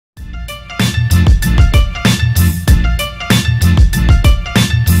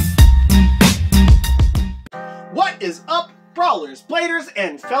ballers, bladers,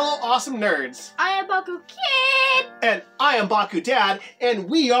 and fellow awesome nerds. I am Baku Kid! And I am Baku Dad, and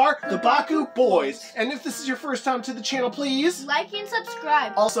we are the Baku Boys. And if this is your first time to the channel, please like and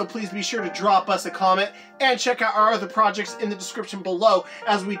subscribe. Also, please be sure to drop us a comment and check out our other projects in the description below,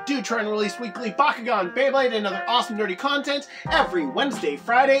 as we do try and release weekly Bakugan, Beyblade, and other awesome nerdy content every Wednesday,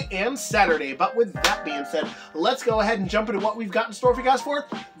 Friday, and Saturday. But with that being said, let's go ahead and jump into what we've got in store for you guys for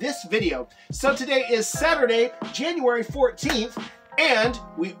this video. So today is Saturday, January 14th, and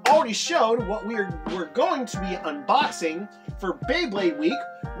we already showed what we're going to be unboxing for Beyblade Week,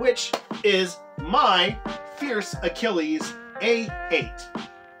 which is my Fierce Achilles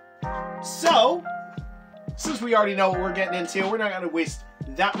A8. So, since we already know what we're getting into, we're not going to waste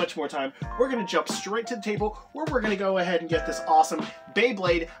that much more time. We're going to jump straight to the table where we're going to go ahead and get this awesome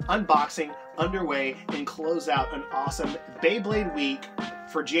Beyblade unboxing underway and close out an awesome Beyblade Week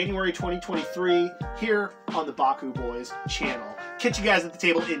for January 2023 here on the Baku Boys channel. Catch you guys at the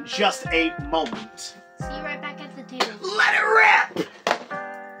table in just a moment. See you right back at the table. Let it rip!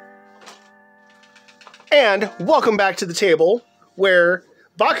 And welcome back to the table where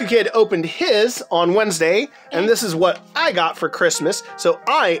Baku Kid opened his on Wednesday, and this is what I got for Christmas. So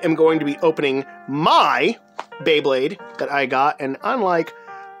I am going to be opening my Beyblade that I got, and unlike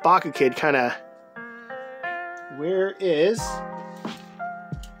Baku Kid, kind of, where is...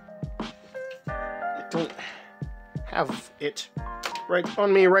 I don't have it right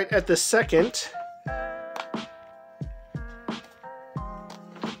on me right at the second.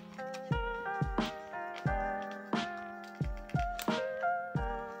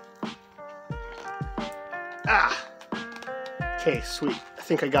 Ah! Okay, sweet. I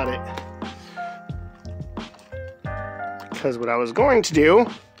think I got it. Because what I was going to do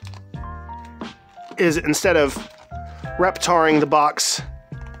is, instead of reptaring the box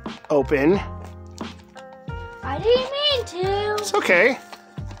open... I didn't mean to. It's okay.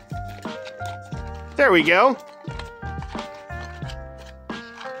 There we go.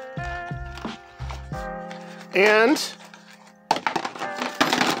 And...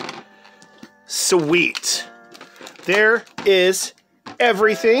 sweet. There is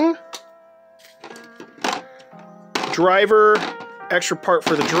everything. Driver, extra part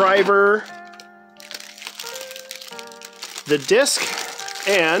for the driver, the disc,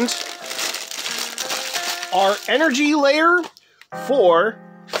 and our energy layer for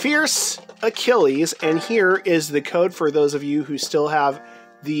Fierce Achilles. And here is the code for those of you who still have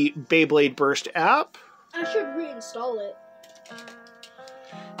the Beyblade Burst app. I should reinstall it.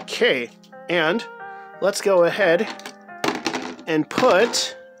 Okay, and let's go ahead and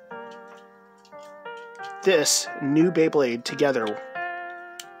put this new Beyblade together.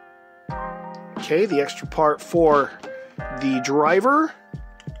 Okay, the extra part for the driver.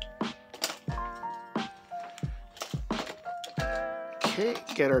 Okay,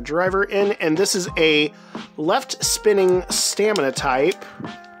 get our driver in, and this is a left spinning stamina type.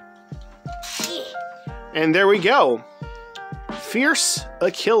 And there we go. Fierce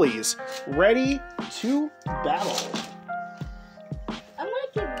Achilles, ready to battle. I'm gonna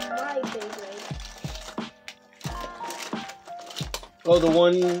give my Beyblade. Oh, the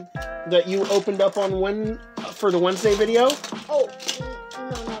one that you opened up on for the Wednesday video? Oh, no,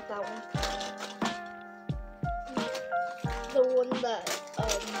 not that one. The one that,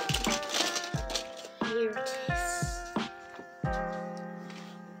 here it is.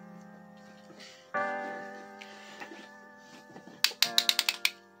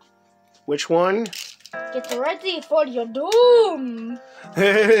 Which one? Get ready for your doom!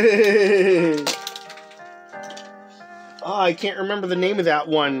 Oh, I can't remember the name of that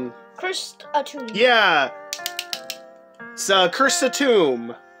one. Cursed Tomb. Yeah. It's Curse a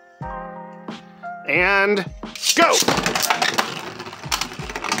Tomb. And go!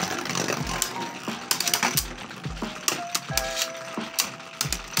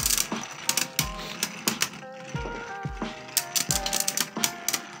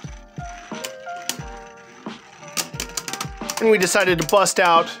 And we decided to bust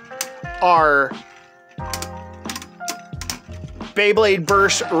out our Beyblade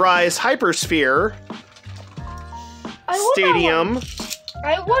Burst Rise Hypersphere Stadium.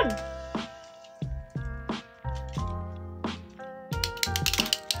 I won.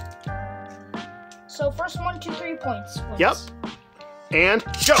 So first 1, 2, 3 points wins. Yep. And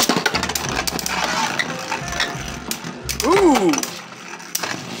go. Ooh.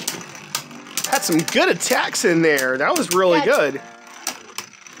 Had some good attacks in there. That was really good.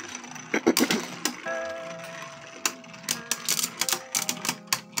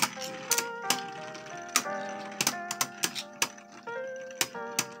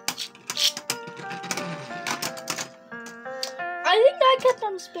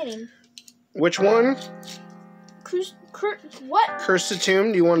 I'm spinning. Which one? What? Curse the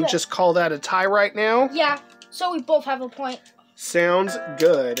Tomb. Do you want to just call that a tie right now? Yeah, so we both have a point. Sounds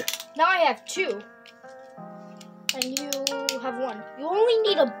good. Now I have 2. And you have 1. You only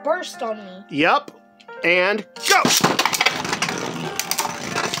need a burst on me. Yep. And go!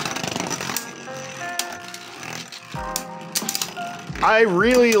 I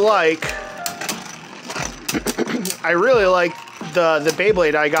really like the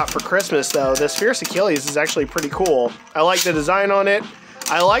Beyblade I got for Christmas though. This Fierce Achilles is actually pretty cool. I like the design on it.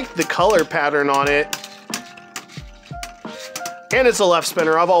 I like the color pattern on it. And it's a left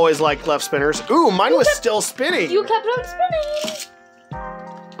spinner. I've always liked left spinners. Ooh, mine was still spinning. You kept on spinning.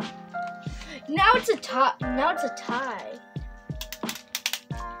 Now it's a tie. Now it's a tie.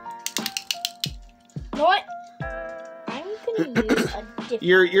 You know what? I'm gonna use a different.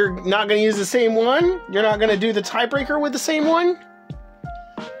 You're not gonna use the same one? You're not gonna do the tiebreaker with the same one?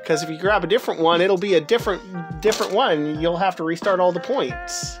 Because if you grab a different one, it'll be a different one. You'll have to restart all the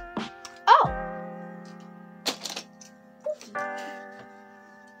points. Oh.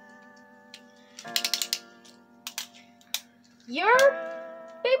 Your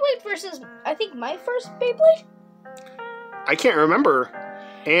Beyblade versus, I think, my first Beyblade? I can't remember.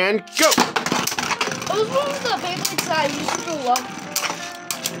 And go! It was one of the Beyblades that I used to love.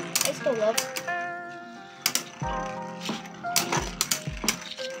 I still love.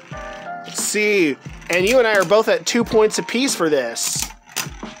 Let's see. And you and I are both at 2 points apiece for this.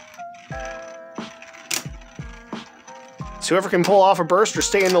 So whoever can pull off a burst or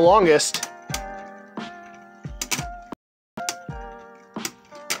stay in the longest.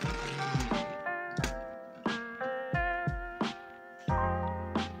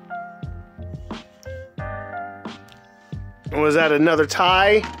 Was that another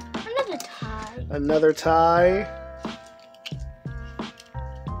tie? Another tie. Another tie.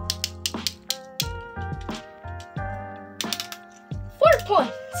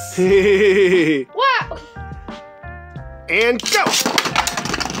 Points. Wow. And go.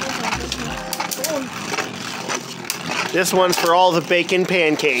 This one's for all the bacon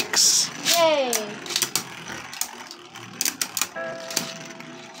pancakes. Yay.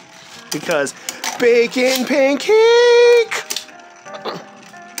 Because bacon pancake.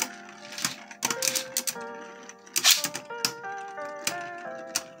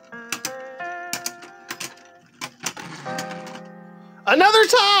 Another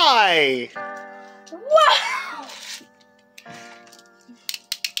tie! Wow!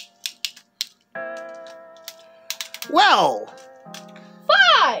 Well.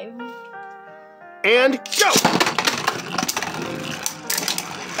 5! And go!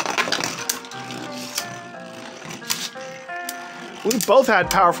 We both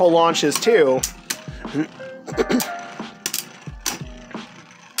had powerful launches too.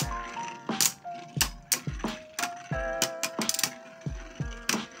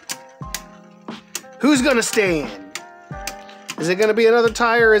 Who's gonna stay in? Is it gonna be another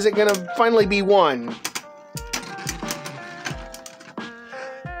tie or is it gonna finally be one?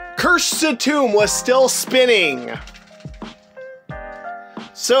 Curse the Tomb was still spinning.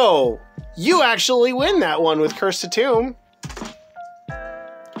 So, you actually win that one with Curse the Tomb.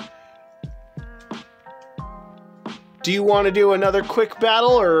 Do you want to do another quick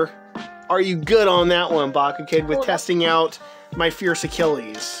battle or are you good on that one, Baka Kid, with testing out my Fierce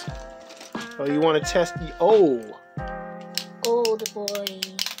Achilles? Oh, you want to test? Oh. Gold boy.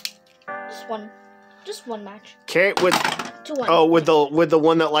 Just one match. Okay, with 2-1. Oh, with the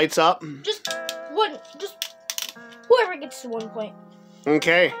one that lights up. Just whoever gets to 1 point.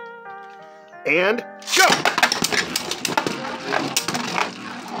 Okay. And go.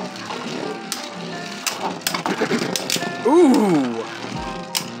 Ooh.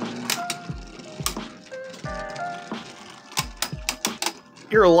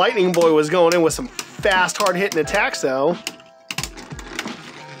 Your lightning boy was going in with some fast, hard-hitting attacks, though.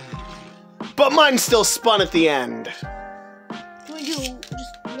 But mine still spun at the end. Can we do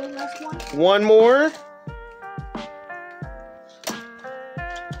just one last one? One more.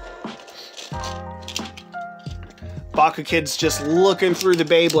 Baka Kid's just looking through the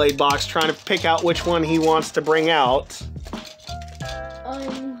Beyblade box, trying to pick out which one he wants to bring out.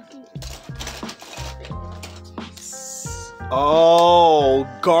 Oh,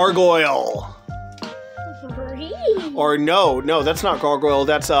 Gargoyle. Or no, that's not Gargoyle.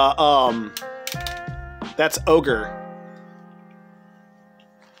 That's Ogre.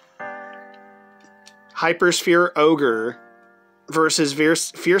 Hypersphere Ogre versus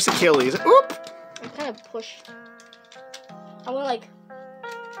Fierce Achilles. Oop! I kind of pushed. I went like.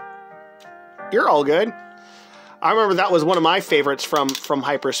 You're all good. I remember that was one of my favorites from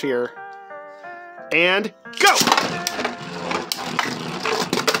Hypersphere. And go!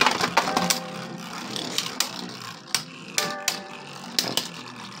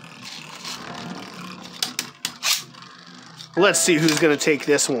 Let's see who's going to take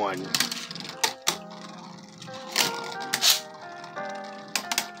this one.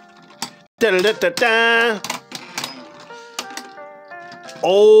 Da-da-da-da-da.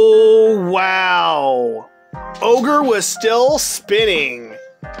 Oh, wow. Ogre was still spinning.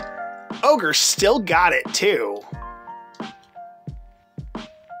 Ogre still got it, too.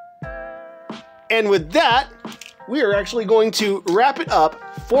 And with that, we are actually going to wrap it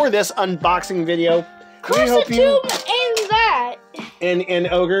up for this unboxing video. Costume and that. And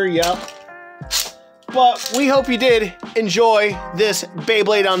Ogre, yep. But we hope you did enjoy this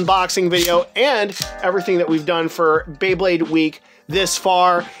Beyblade unboxing video and everything that we've done for Beyblade Week this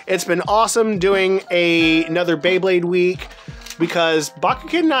far. It's been awesome doing another Beyblade Week because Baku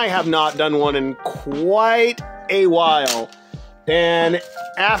Kid and I have not done one in quite a while. And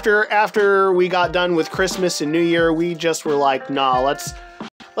after we got done with Christmas and New Year, we just were like, nah, let's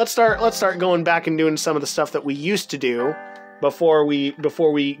start going back and doing some of the stuff that we used to do before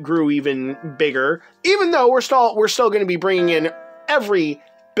we grew even bigger. Even though we're still going to be bringing in every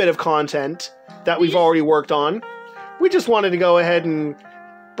bit of content that we've already worked on, we just wanted to go ahead and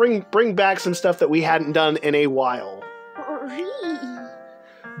bring back some stuff that we hadn't done in a while.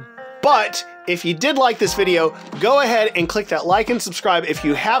 But if you did like this video, go ahead and click that like and subscribe if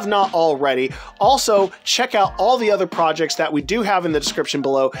you have not already. Also, check out all the other projects that we do have in the description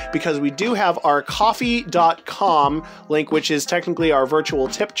below, because we do have our Ko-fi.com link, which is technically our virtual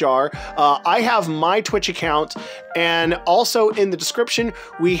tip jar. I have my Twitch account, and also in the description,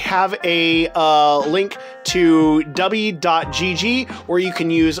 we have a link to w.gg where you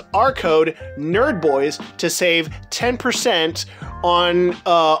can use our code NERDBOYS to save 10%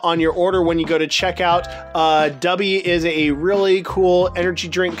 on your order when you go to checkout. W is a really cool energy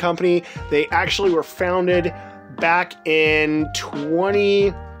drink company. They actually were founded back in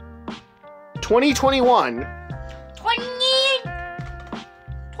 2021. 2021?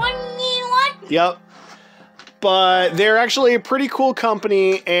 Yep. But they're actually a pretty cool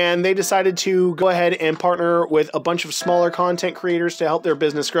company, and they decided to go ahead and partner with a bunch of smaller content creators to help their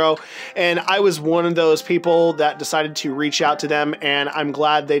business grow. And I was one of those people that decided to reach out to them, and I'm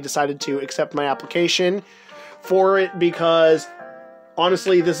glad they decided to accept my application for it, because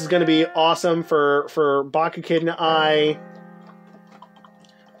honestly, this is going to be awesome for Baku Kid and I.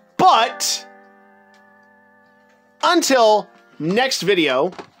 But until next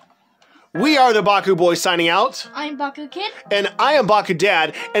video, we are the Baku Boys signing out. I'm Baku Kid. And I am Baku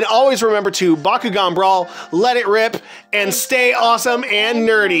Dad. And always remember to Bakugan Brawl, let it rip, and stay awesome and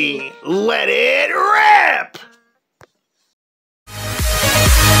nerdy. Let it rip!